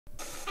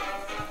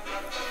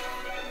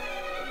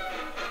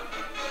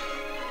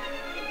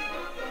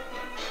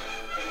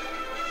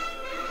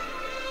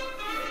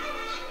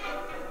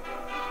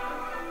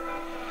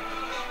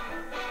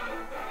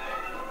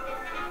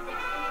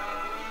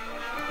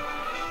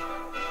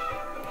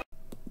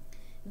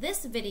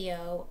This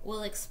video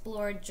will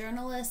explore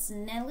journalist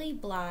Nellie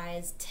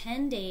Bly's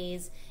 10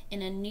 days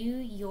in a New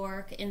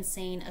York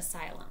insane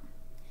asylum.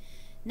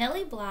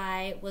 Nellie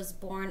Bly was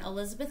born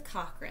Elizabeth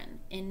Cochran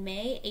in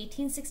May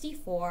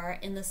 1864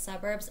 in the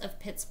suburbs of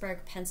Pittsburgh,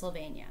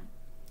 Pennsylvania.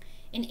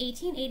 In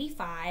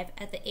 1885,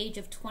 at the age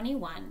of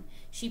 21,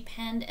 she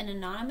penned an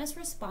anonymous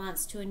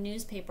response to a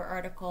newspaper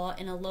article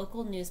in a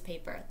local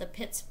newspaper, the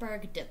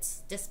Pittsburgh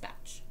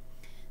Dispatch.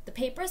 The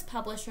paper's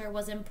publisher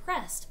was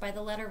impressed by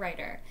the letter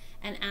writer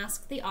and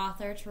asked the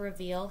author to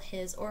reveal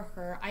his or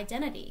her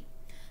identity.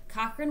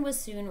 Cochran was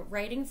soon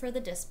writing for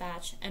the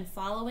Dispatch and,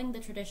 following the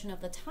tradition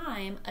of the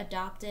time,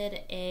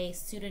 adopted a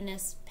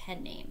pseudonymous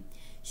pen name.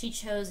 She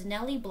chose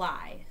Nellie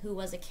Bly, who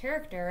was a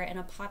character in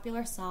a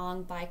popular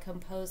song by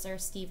composer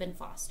Stephen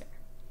Foster.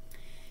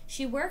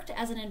 She worked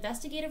as an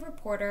investigative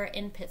reporter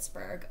in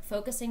Pittsburgh,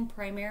 focusing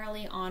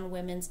primarily on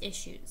women's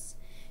issues.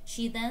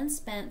 She then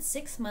spent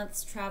 6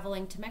 months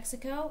traveling to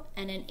Mexico,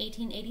 and in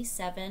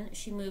 1887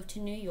 she moved to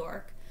New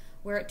York,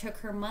 where it took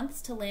her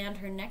months to land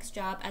her next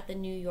job at the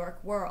New York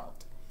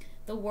World.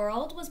 The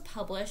World was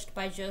published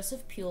by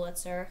Joseph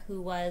Pulitzer,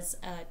 who was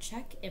a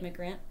Czech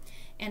immigrant,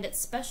 and it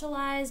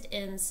specialized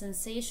in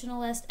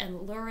sensationalist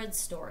and lurid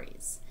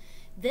stories.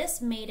 This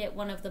made it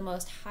one of the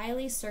most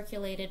highly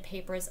circulated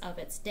papers of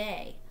its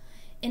day.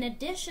 In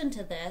addition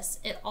to this,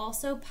 it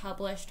also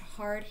published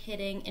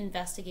hard-hitting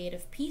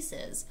investigative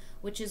pieces,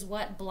 which is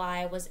what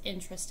Bly was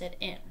interested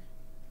in.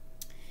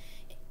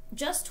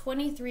 Just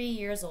 23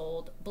 years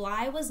old,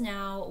 Bly was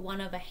now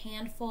one of a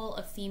handful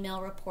of female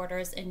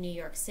reporters in New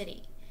York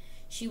City.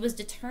 She was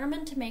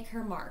determined to make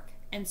her mark,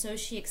 and so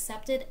she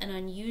accepted an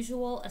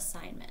unusual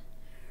assignment.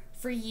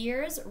 For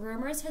years,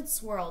 rumors had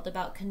swirled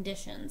about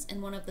conditions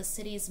in one of the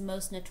city's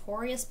most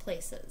notorious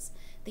places,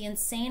 the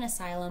insane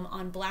asylum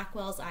on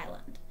Blackwell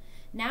Island.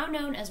 Now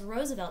known as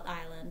Roosevelt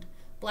Island,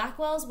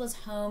 Blackwell's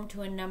was home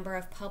to a number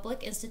of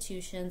public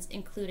institutions,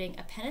 including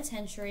a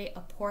penitentiary, a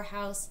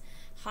poorhouse,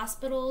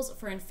 hospitals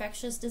for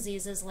infectious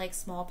diseases like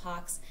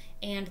smallpox,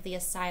 and the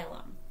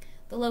asylum.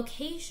 The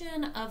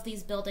location of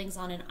these buildings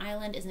on an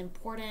island is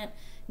important.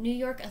 New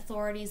York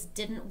authorities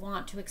didn't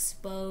want to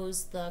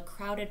expose the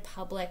crowded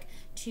public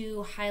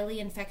to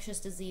highly infectious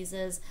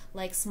diseases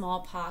like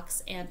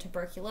smallpox and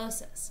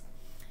tuberculosis.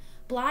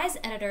 Bly's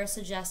editor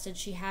suggested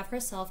she have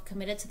herself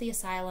committed to the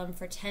asylum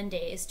for 10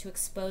 days to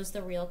expose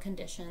the real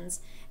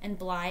conditions, and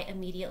Bly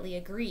immediately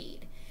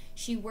agreed.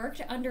 She worked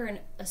under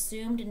an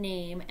assumed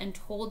name and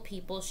told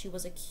people she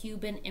was a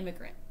Cuban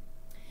immigrant.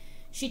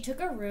 She took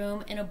a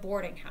room in a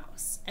boarding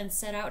house and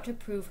set out to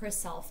prove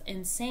herself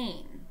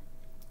insane.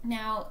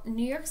 Now,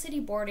 New York City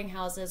boarding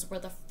houses were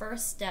the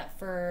first step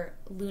for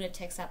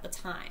lunatics at the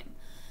time.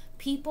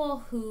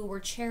 People who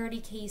were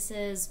charity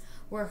cases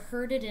were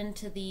herded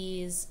into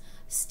these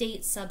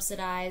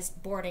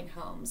state-subsidized boarding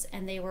homes,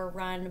 and they were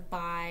run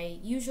by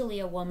usually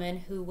a woman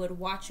who would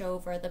watch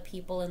over the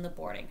people in the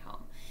boarding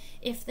home.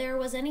 If there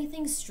was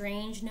anything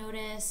strange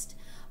noticed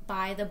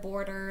by the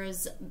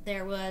boarders,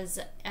 there was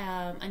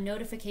a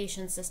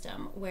notification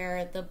system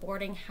where the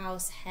boarding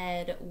house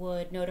head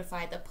would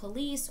notify the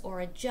police or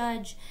a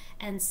judge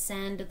and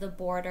send the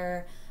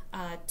boarder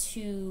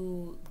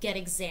to get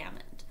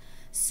examined.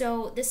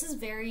 So this is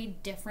very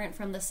different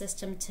from the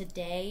system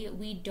today.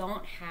 We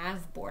don't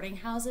have boarding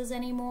houses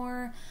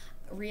anymore,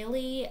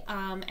 really,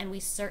 and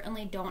we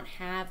certainly don't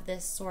have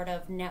this sort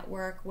of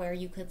network where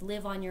you could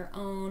live on your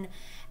own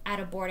at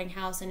a boarding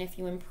house, and if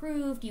you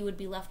improved, you would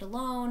be left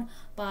alone,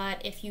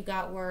 but if you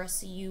got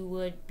worse, you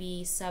would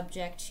be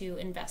subject to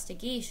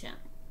investigation.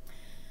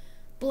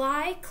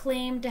 Bly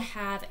claimed to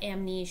have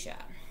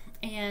amnesia,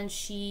 and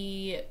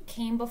she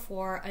came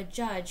before a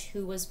judge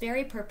who was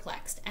very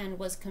perplexed and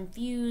was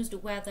confused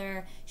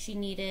whether she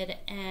needed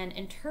an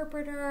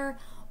interpreter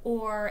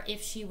or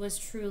if she was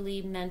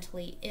truly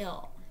mentally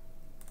ill.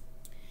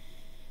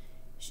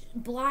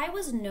 Bly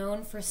was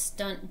known for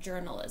stunt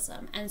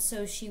journalism, and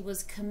so she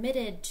was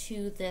committed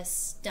to this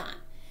stunt.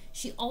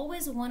 She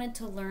always wanted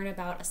to learn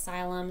about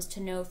asylums to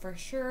know for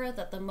sure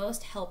that the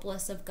most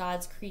helpless of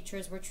God's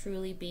creatures were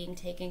truly being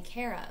taken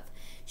care of.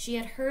 She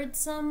had heard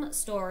some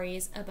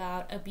stories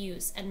about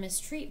abuse and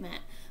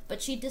mistreatment,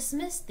 but she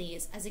dismissed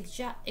these as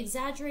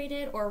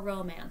exaggerated or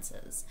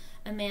romances,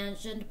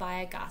 imagined by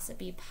a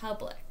gossipy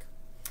public.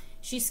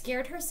 She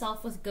scared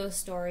herself with ghost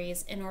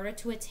stories in order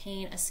to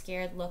attain a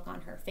scared look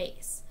on her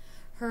face.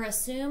 Her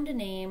assumed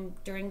name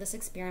during this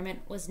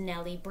experiment was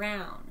Nellie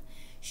Brown.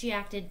 She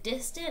acted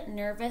distant,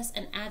 nervous,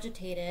 and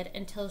agitated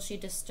until she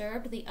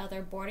disturbed the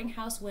other boarding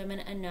house women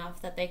enough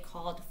that they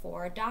called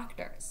for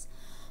doctors.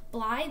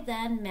 Bly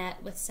then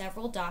met with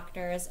several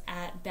doctors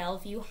at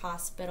Bellevue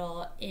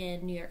Hospital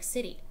in New York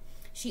City.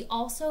 She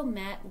also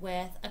met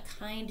with a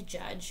kind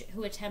judge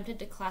who attempted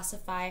to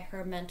classify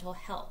her mental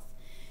health.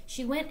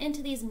 She went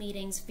into these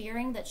meetings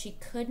fearing that she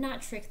could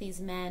not trick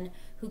these men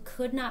who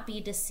could not be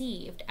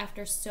deceived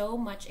after so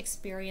much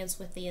experience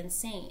with the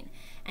insane.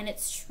 And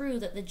it's true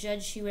that the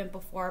judge she went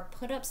before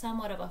put up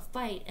somewhat of a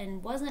fight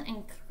and wasn't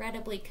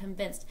incredibly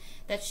convinced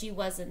that she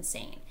was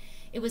insane.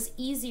 It was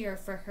easier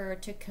for her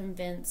to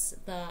convince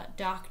the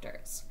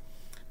doctors.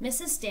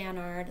 Mrs.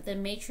 Stannard, the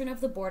matron of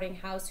the boarding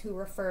house who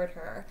referred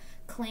her,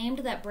 claimed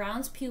that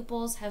Brown's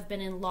pupils have been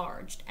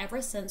enlarged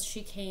ever since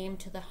she came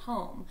to the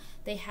home.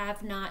 They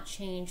have not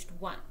changed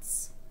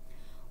once.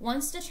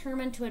 Once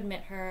determined to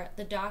admit her,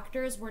 the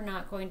doctors were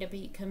not going to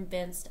be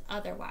convinced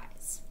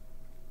otherwise.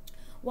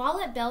 While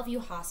at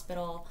Bellevue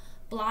Hospital,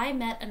 Bly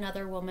met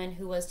another woman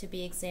who was to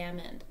be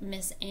examined,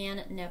 Miss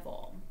Ann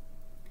Neville.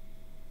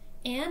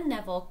 Ann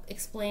Neville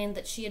explained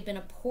that she had been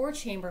a poor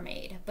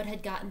chambermaid, but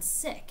had gotten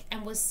sick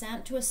and was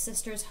sent to a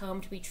sister's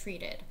home to be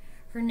treated.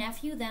 Her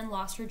nephew then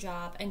lost her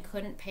job and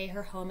couldn't pay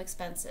her home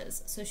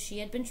expenses, so she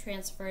had been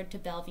transferred to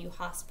Bellevue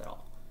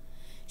Hospital.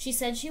 She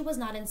said she was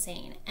not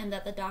insane, and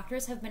that the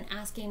doctors have been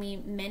asking me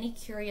many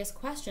curious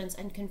questions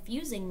and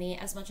confusing me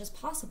as much as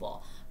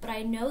possible, but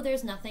I know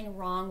there's nothing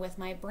wrong with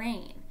my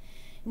brain.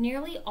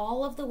 Nearly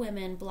all of the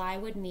women Bly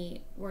would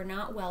meet were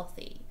not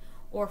wealthy,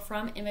 or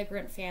from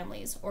immigrant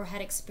families, or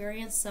had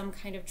experienced some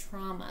kind of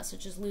trauma,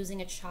 such as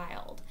losing a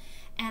child,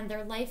 and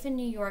their life in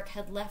New York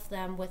had left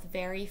them with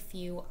very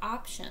few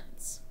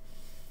options.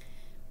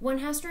 One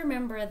has to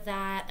remember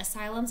that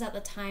asylums at the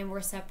time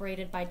were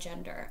separated by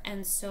gender,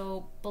 and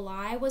so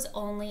Bly was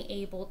only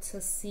able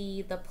to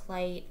see the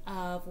plight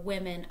of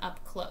women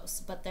up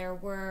close, but there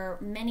were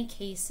many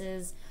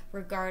cases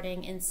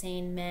regarding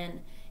insane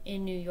men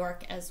in New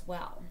York as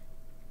well.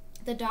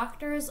 The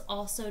doctors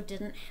also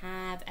didn't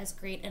have as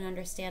great an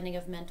understanding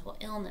of mental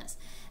illness,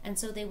 and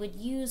so they would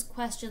use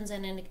questions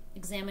and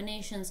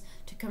examinations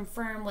to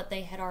confirm what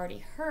they had already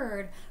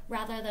heard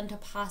rather than to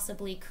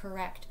possibly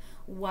correct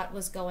what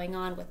was going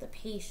on with the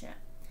patient.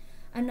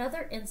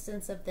 Another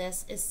instance of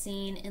this is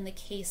seen in the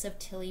case of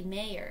Tilly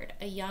Mayard,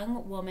 a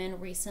young woman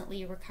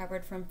recently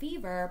recovered from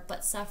fever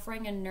but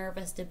suffering a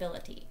nervous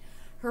debility.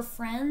 Her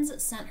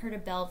friends sent her to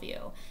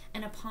Bellevue,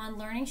 and upon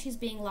learning she's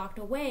being locked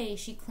away,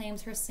 she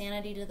claims her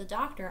sanity to the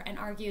doctor and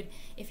argued,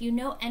 "If you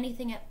know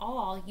anything at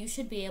all, you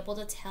should be able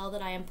to tell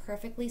that I am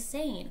perfectly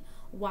sane.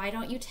 Why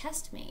don't you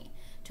test me?"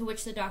 To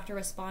which the doctor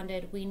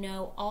responded, "We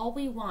know all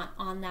we want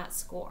on that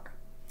score."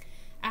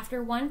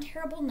 After one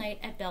terrible night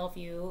at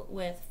Bellevue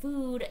with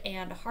food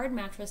and a hard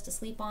mattress to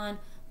sleep on,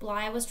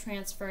 Bly was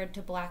transferred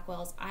to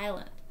Blackwell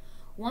Island.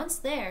 Once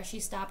there, she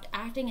stopped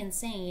acting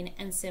insane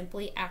and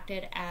simply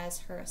acted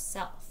as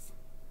herself.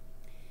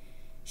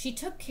 She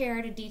took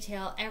care to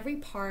detail every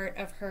part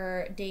of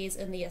her days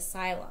in the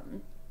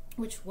asylum,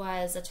 which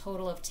was a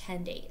total of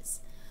 10 days.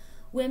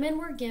 Women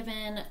were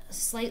given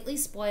slightly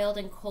spoiled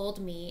and cold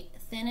meat,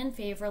 thin and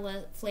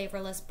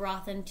flavorless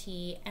broth and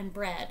tea, and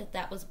bread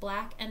that was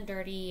black and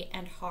dirty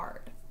and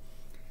hard.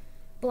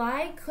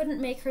 Bly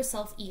couldn't make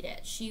herself eat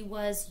it. She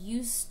was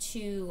used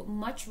to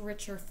much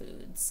richer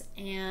foods,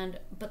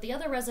 but the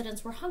other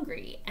residents were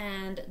hungry,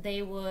 and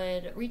they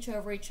would reach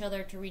over each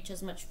other to reach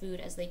as much food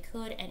as they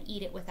could and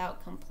eat it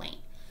without complaint.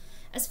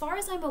 As far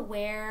as I'm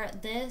aware,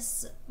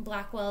 this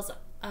Blackwell's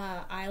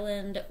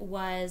Island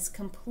was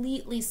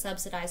completely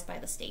subsidized by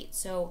the state,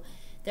 so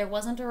there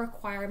wasn't a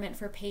requirement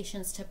for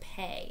patients to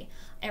pay.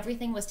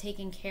 Everything was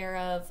taken care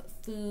of: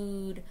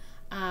 food,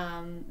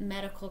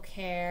 medical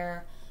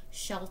care,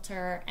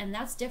 shelter, and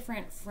that's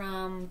different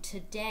from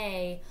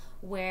today,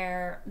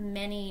 where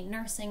many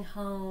nursing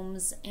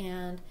homes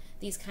and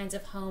these kinds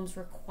of homes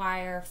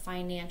require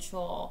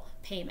financial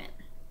payment.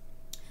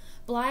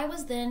 Bly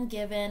was then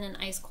given an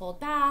ice-cold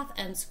bath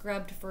and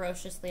scrubbed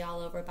ferociously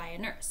all over by a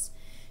nurse.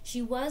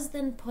 She was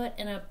then put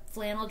in a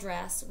flannel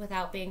dress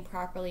without being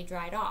properly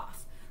dried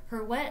off.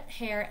 Her wet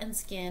hair and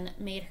skin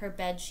made her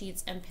bed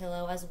sheets and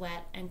pillow as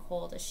wet and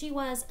cold as she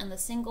was, and the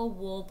single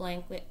wool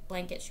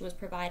blanket she was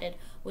provided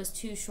was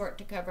too short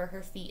to cover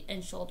her feet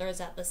and shoulders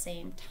at the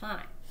same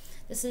time.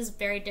 This is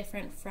very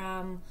different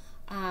from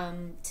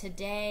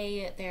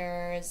today.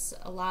 There's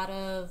a lot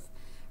of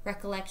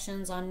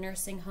recollections on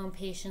nursing home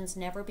patients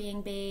never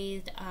being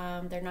bathed.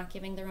 They're not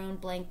giving their own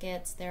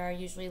blankets. There are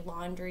usually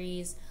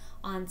laundries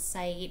on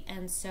site,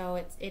 and so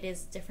it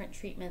is different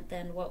treatment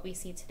than what we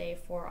see today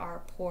for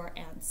our poor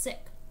and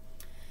sick.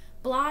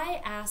 Bly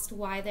asked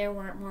why there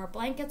weren't more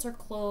blankets or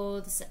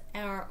clothes,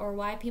 or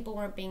why people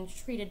weren't being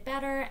treated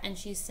better, and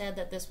she said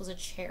that this was a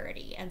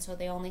charity, and so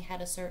they only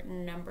had a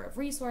certain number of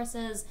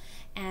resources,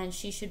 and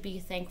she should be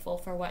thankful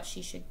for what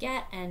she should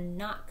get and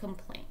not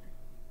complain.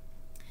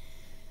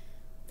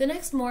 The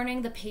next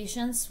morning, the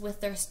patients with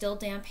their still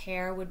damp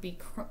hair would be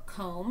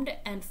combed,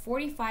 and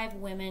 45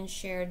 women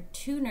shared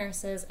 2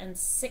 nurses and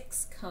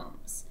 6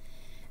 combs.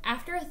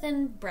 After a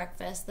thin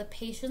breakfast, the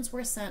patients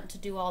were sent to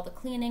do all the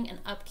cleaning and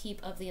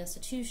upkeep of the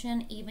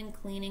institution, even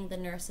cleaning the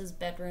nurses'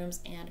 bedrooms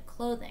and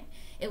clothing.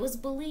 It was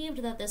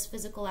believed that this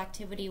physical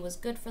activity was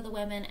good for the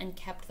women and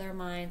kept their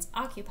minds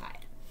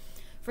occupied.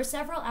 For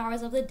several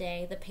hours of the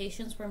day, the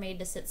patients were made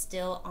to sit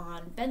still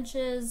on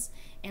benches,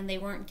 and they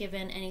weren't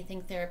given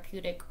anything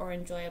therapeutic or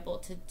enjoyable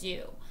to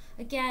do.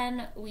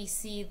 Again, we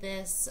see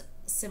this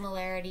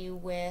similarity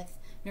with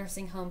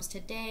nursing homes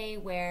today,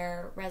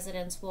 where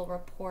residents will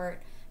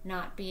report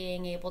not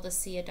being able to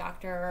see a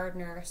doctor or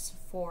nurse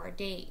for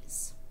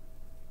days.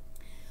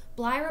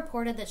 Bly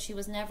reported that she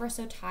was never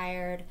so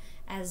tired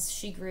as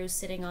she grew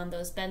sitting on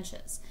those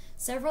benches.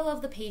 Several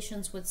of the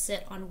patients would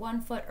sit on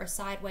one foot or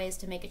sideways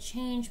to make a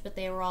change, but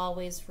they were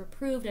always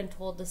reproved and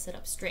told to sit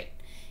up straight.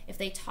 If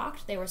they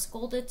talked, they were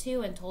scolded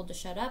to and told to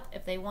shut up.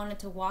 If they wanted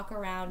to walk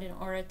around in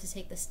order to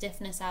take the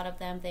stiffness out of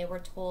them, they were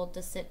told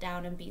to sit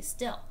down and be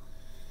still.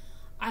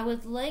 I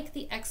would like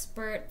the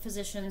expert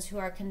physicians who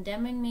are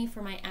condemning me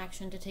for my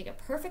action to take a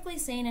perfectly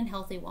sane and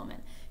healthy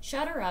woman,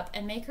 shut her up,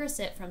 and make her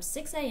sit from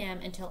 6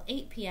 a.m. until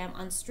 8 p.m.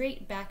 on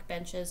straight back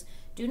benches.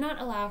 Do not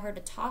allow her to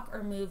talk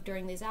or move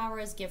during these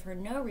hours, give her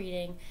no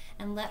reading,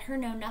 and let her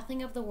know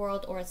nothing of the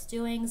world or its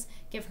doings,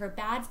 give her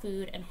bad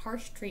food and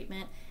harsh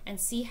treatment, and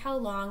see how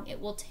long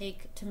it will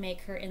take to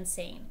make her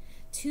insane.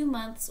 2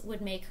 months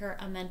would make her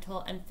a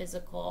mental and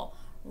physical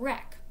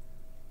wreck.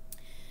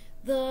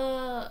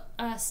 The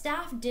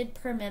staff did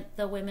permit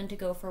the women to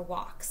go for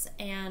walks,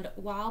 and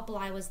while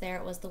Bly was there,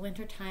 it was the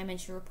winter time, and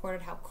she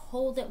reported how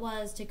cold it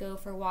was to go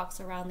for walks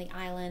around the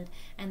island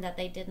and that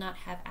they did not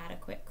have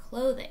adequate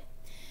clothing.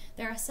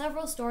 There are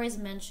several stories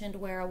mentioned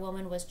where a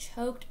woman was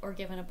choked or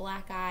given a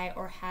black eye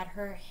or had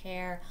her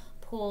hair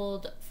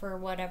pulled for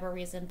whatever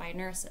reason by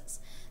nurses.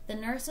 The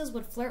nurses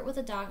would flirt with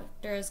the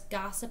doctors,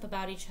 gossip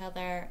about each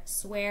other,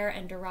 swear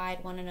and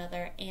deride one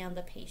another and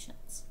the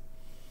patients.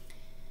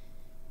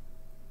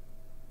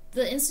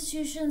 The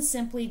institution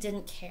simply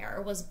didn't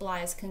care, was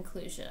Bly's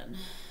conclusion.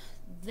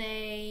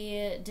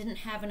 They didn't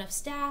have enough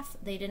staff,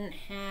 they didn't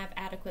have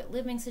adequate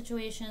living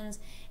situations,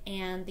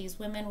 and these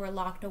women were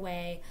locked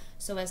away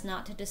so as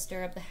not to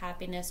disturb the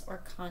happiness or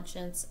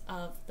conscience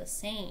of the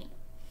sane.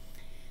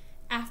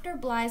 After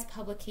Bly's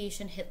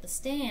publication hit the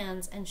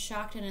stands and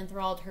shocked and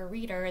enthralled her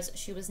readers,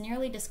 she was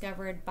nearly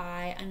discovered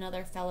by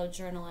another fellow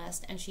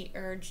journalist, and she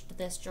urged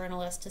this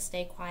journalist to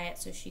stay quiet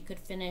so she could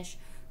finish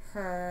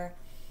her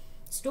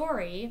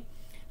story.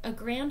 A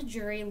grand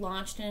jury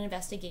launched an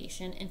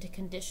investigation into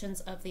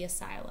conditions of the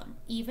asylum,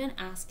 even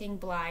asking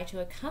Bly to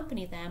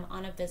accompany them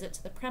on a visit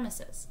to the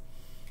premises.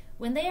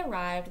 When they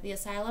arrived, the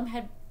asylum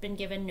had been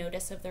given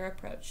notice of their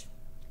approach,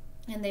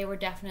 and they were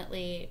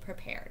definitely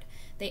prepared.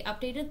 They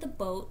updated the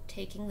boat,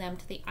 taking them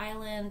to the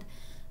island.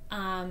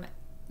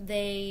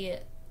 They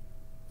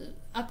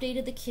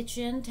updated the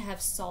kitchen to have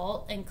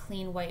salt and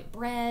clean white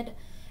bread.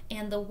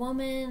 And the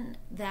woman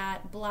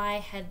that Bly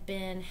had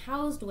been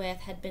housed with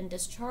had been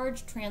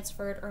discharged,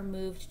 transferred, or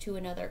moved to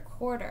another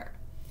quarter.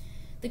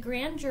 The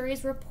grand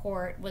jury's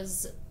report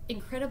was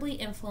incredibly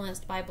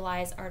influenced by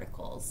Bly's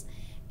articles,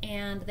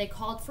 and they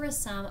called for a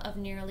sum of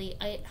nearly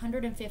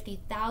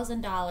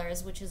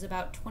 $850,000, which is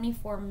about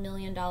 $24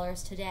 million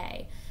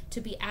today, to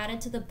be added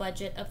to the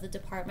budget of the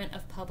Department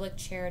of Public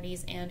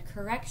Charities and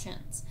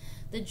Corrections.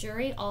 The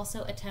jury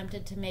also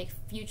attempted to make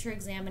future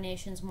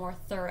examinations more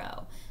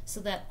thorough,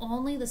 so that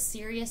only the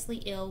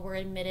seriously ill were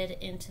admitted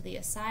into the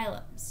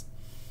asylums.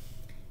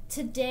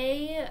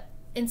 Today,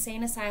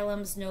 insane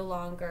asylums no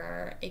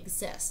longer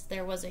exist.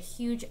 There was a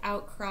huge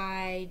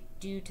outcry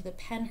due to the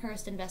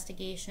Pennhurst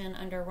investigation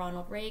under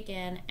Ronald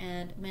Reagan,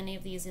 and many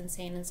of these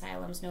insane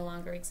asylums no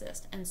longer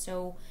exist. And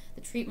so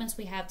the treatments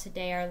we have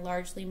today are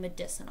largely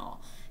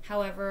medicinal.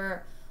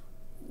 However,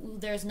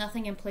 there's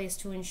nothing in place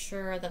to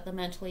ensure that the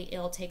mentally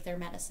ill take their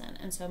medicine,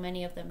 and so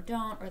many of them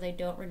don't, or they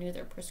don't renew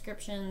their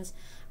prescriptions.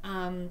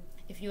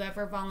 If you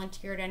ever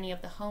volunteered any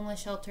of the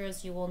homeless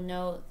shelters, you will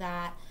know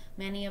that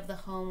many of the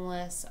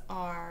homeless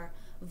are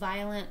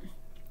violent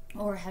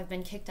or have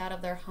been kicked out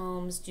of their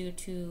homes due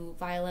to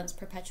violence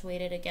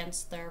perpetuated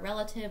against their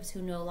relatives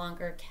who no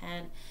longer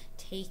can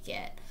take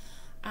it.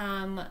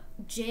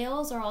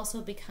 Jails are also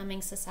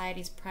becoming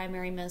society's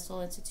primary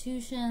mental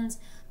institutions,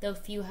 though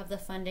few have the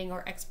funding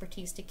or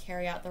expertise to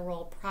carry out the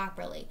role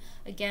properly.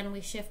 Again, we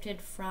shifted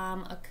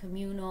from a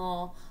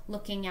communal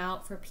looking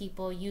out for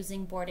people,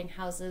 using boarding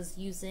houses,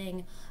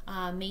 using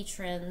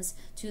matrons,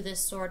 to this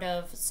sort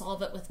of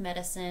solve it with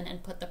medicine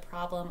and put the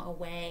problem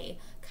away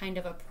kind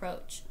of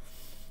approach.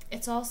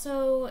 It's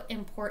also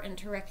important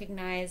to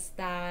recognize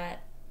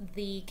that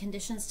the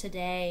conditions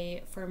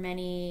today for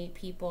many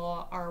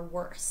people are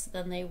worse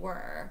than they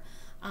were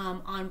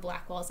on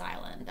Blackwell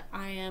Island.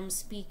 I am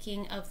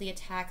speaking of the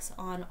attacks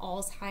on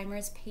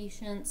Alzheimer's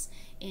patients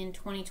in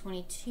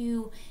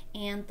 2022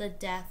 and the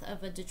death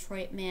of a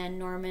Detroit man,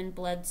 Norman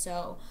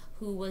Bledsoe,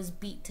 who was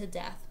beat to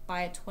death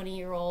by a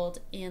 20-year-old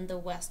in the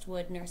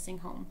Westwood nursing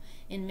home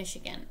in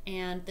Michigan.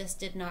 And this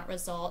did not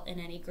result in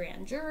any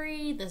grand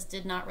jury. This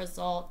did not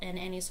result in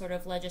any sort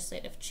of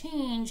legislative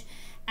change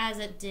as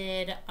it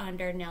did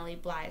under Nellie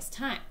Bly's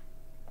time.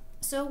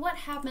 So what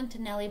happened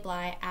to Nellie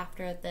Bly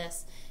after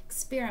this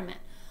experiment?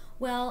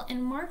 Well,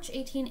 in March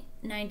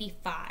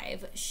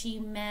 1895, she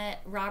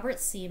met Robert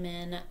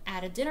Seaman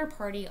at a dinner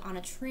party on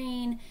a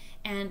train,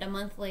 and a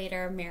month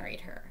later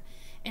married her.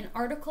 An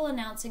article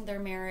announcing their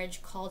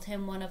marriage called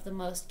him one of the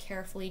most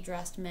carefully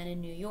dressed men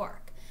in New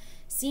York.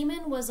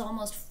 Seaman was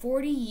almost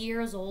 40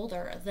 years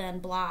older than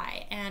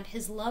Bly, and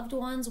his loved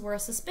ones were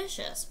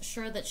suspicious,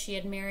 sure that she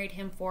had married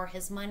him for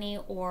his money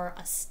or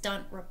a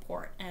stunt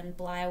report, and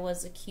Bly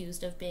was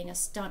accused of being a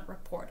stunt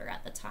reporter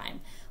at the time,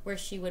 where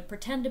she would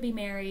pretend to be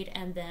married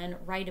and then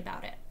write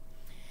about it.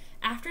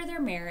 After their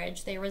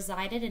marriage, they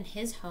resided in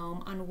his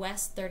home on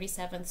West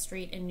 37th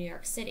Street in New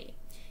York City.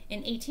 In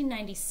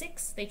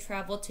 1896, they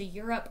traveled to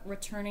Europe,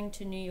 returning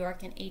to New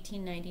York in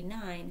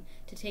 1899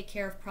 to take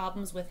care of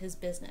problems with his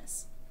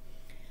business.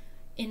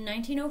 In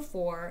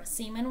 1904,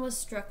 Seaman was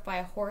struck by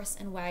a horse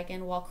and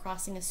wagon while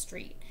crossing a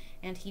street,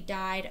 and he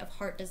died of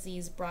heart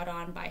disease brought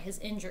on by his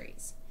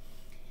injuries.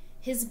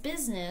 His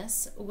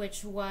business,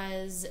 which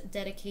was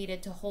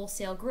dedicated to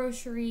wholesale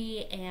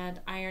grocery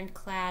and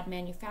ironclad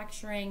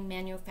manufacturing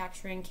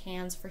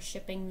cans for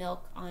shipping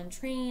milk on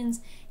trains,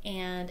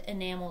 and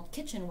enameled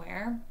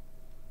kitchenware,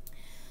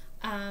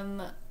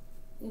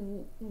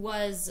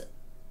 was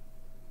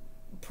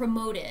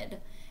promoted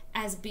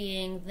as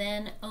being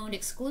then owned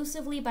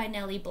exclusively by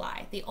Nellie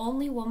Bly, the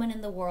only woman in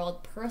the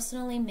world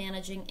personally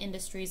managing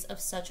industries of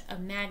such a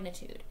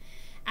magnitude.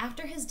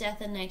 After his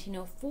death in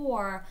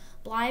 1904,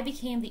 Bly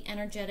became the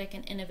energetic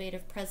and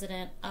innovative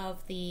president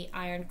of the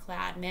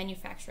ironclad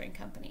manufacturing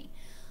company.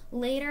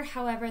 Later,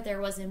 however,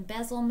 there was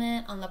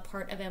embezzlement on the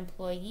part of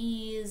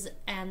employees,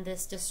 and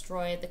this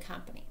destroyed the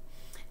company.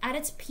 At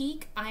its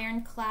peak,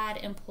 Ironclad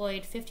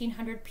employed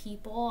 1,500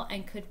 people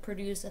and could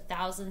produce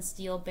 1,000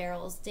 steel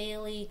barrels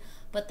daily,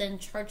 but then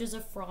charges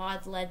of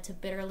fraud led to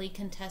bitterly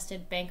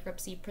contested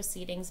bankruptcy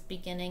proceedings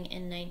beginning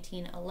in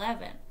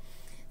 1911.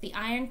 The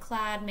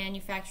Ironclad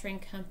Manufacturing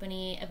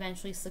Company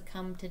eventually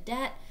succumbed to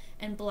debt,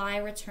 and Bly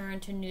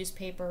returned to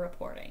newspaper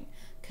reporting,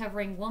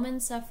 covering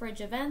women's suffrage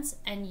events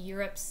and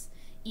Europe's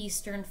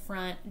Eastern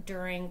Front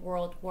during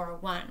World War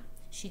I.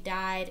 She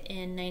died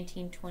in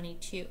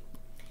 1922.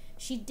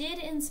 She did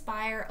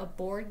inspire a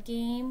board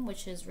game,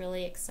 which is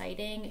really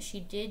exciting. She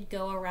did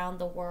go around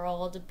the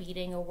world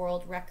beating a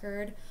world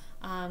record,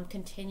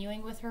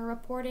 continuing with her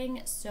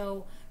reporting.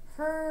 So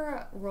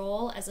her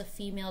role as a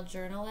female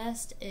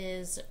journalist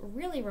is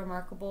really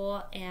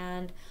remarkable,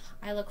 and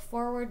I look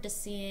forward to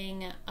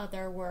seeing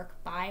other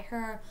work by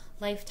her.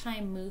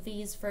 Lifetime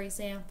Movies, for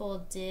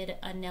example, did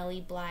a Nellie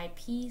Bly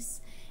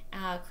piece,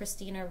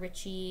 Christina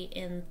Ricci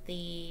in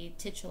the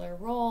titular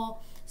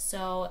role.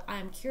 So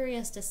I'm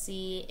curious to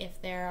see if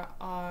there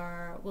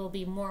will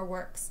be more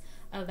works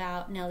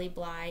about Nellie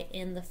Bly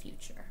in the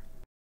future.